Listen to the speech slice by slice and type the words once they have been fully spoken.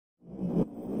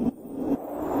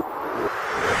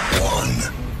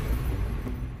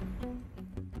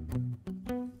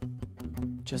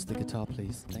Just the guitar,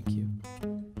 please. Thank you.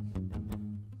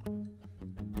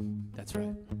 That's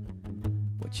right.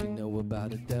 What you know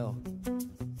about Adele?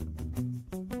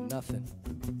 Nothing.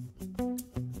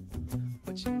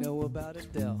 What you know about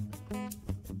Adele?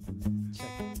 Check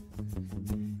it.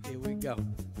 Here we go.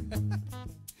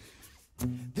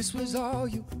 This was all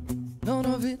you, none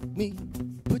of it me.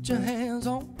 Put your hands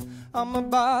on my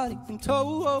body and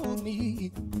told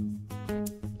me.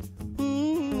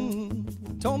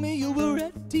 Told me you were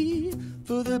ready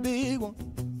for the big one,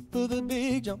 for the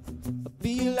big jump. I'll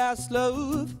be your last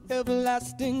love,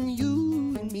 everlasting,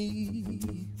 you and me.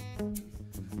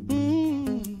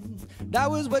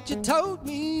 That was what you told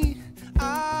me.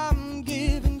 I'm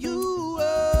giving you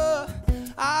up,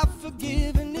 I've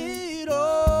forgiven it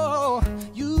all.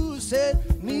 You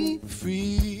set me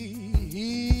free.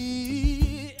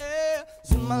 Yeah.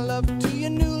 Send my love to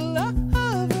your new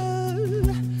lover.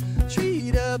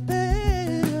 Treat her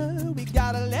better. We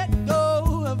gotta let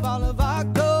go of all of our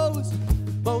goals.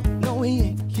 Both know we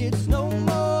ain't kids no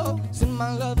more. Send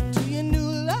my love to your new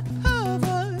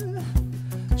lover.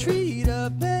 Treat her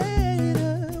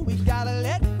better. We gotta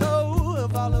let go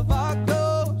of all of our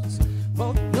goals.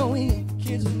 Both know we ain't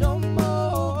kids no more.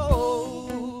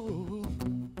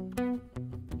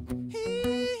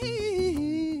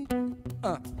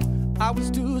 I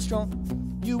was too strong,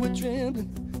 you were trembling.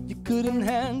 You couldn't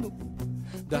handle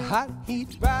the hot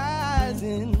heat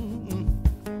rising.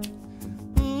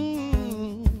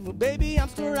 Well, baby, I'm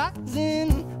still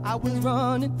rising. I was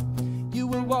running, you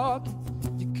were walking.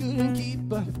 You couldn't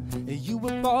keep up, you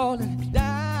were falling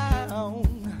down.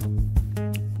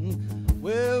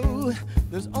 Well,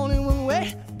 there's only one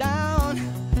way down.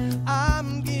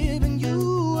 I'm giving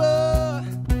you up,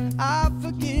 I've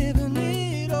forgiven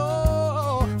it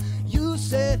all. You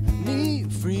set me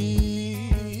free.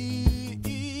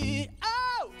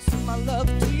 Oh, send my love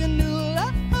to your new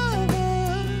lover.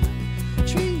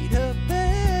 Treat her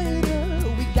better.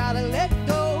 We gotta let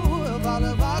go of all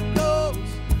of our goals.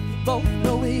 We both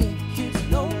know we ain't kids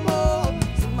no more.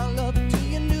 Send my love to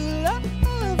your new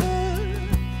lover.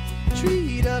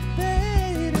 Treat her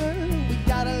better. We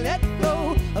gotta let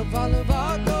go of all of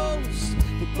our goals.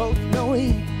 We both know we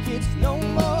ain't kids no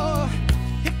more.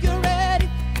 If you're ready,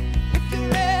 if you're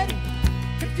ready,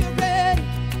 if you're ready,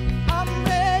 I'm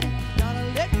ready. Gotta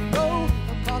let go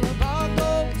of all of our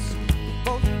goals. We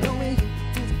both know we ain't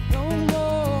kids no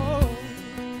more.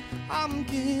 I'm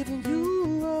giving you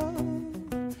up,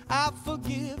 I've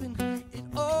forgiven it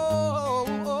all.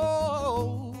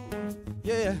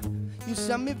 Yeah, you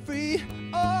set me free.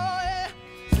 Oh yeah,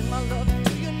 send my love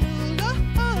to your new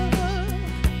lover.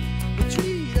 We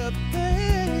treat her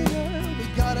better. We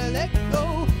gotta let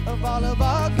go of all of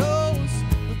our goals.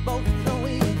 We both know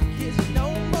we ain't kids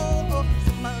no more.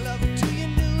 Send my love to your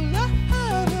new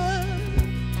lover.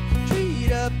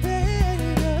 Treat her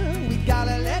better. We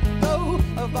gotta let go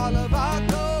of all of our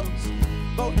goals.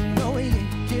 Both know we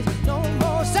ain't kids no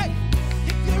more. Say,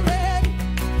 if you're ready,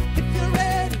 if you're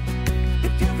ready,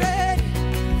 if you're ready,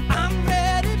 I'm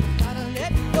ready. Gotta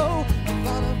let go of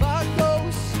all of our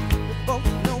goals. We both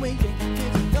know we ain't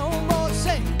kids no more.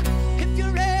 Say, if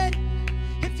you're ready,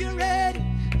 if you're ready,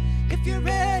 if you're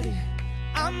ready,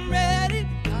 I'm ready.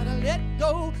 Gotta let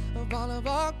go of all of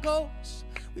our goals.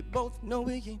 We both know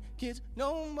we ain't kids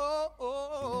no more.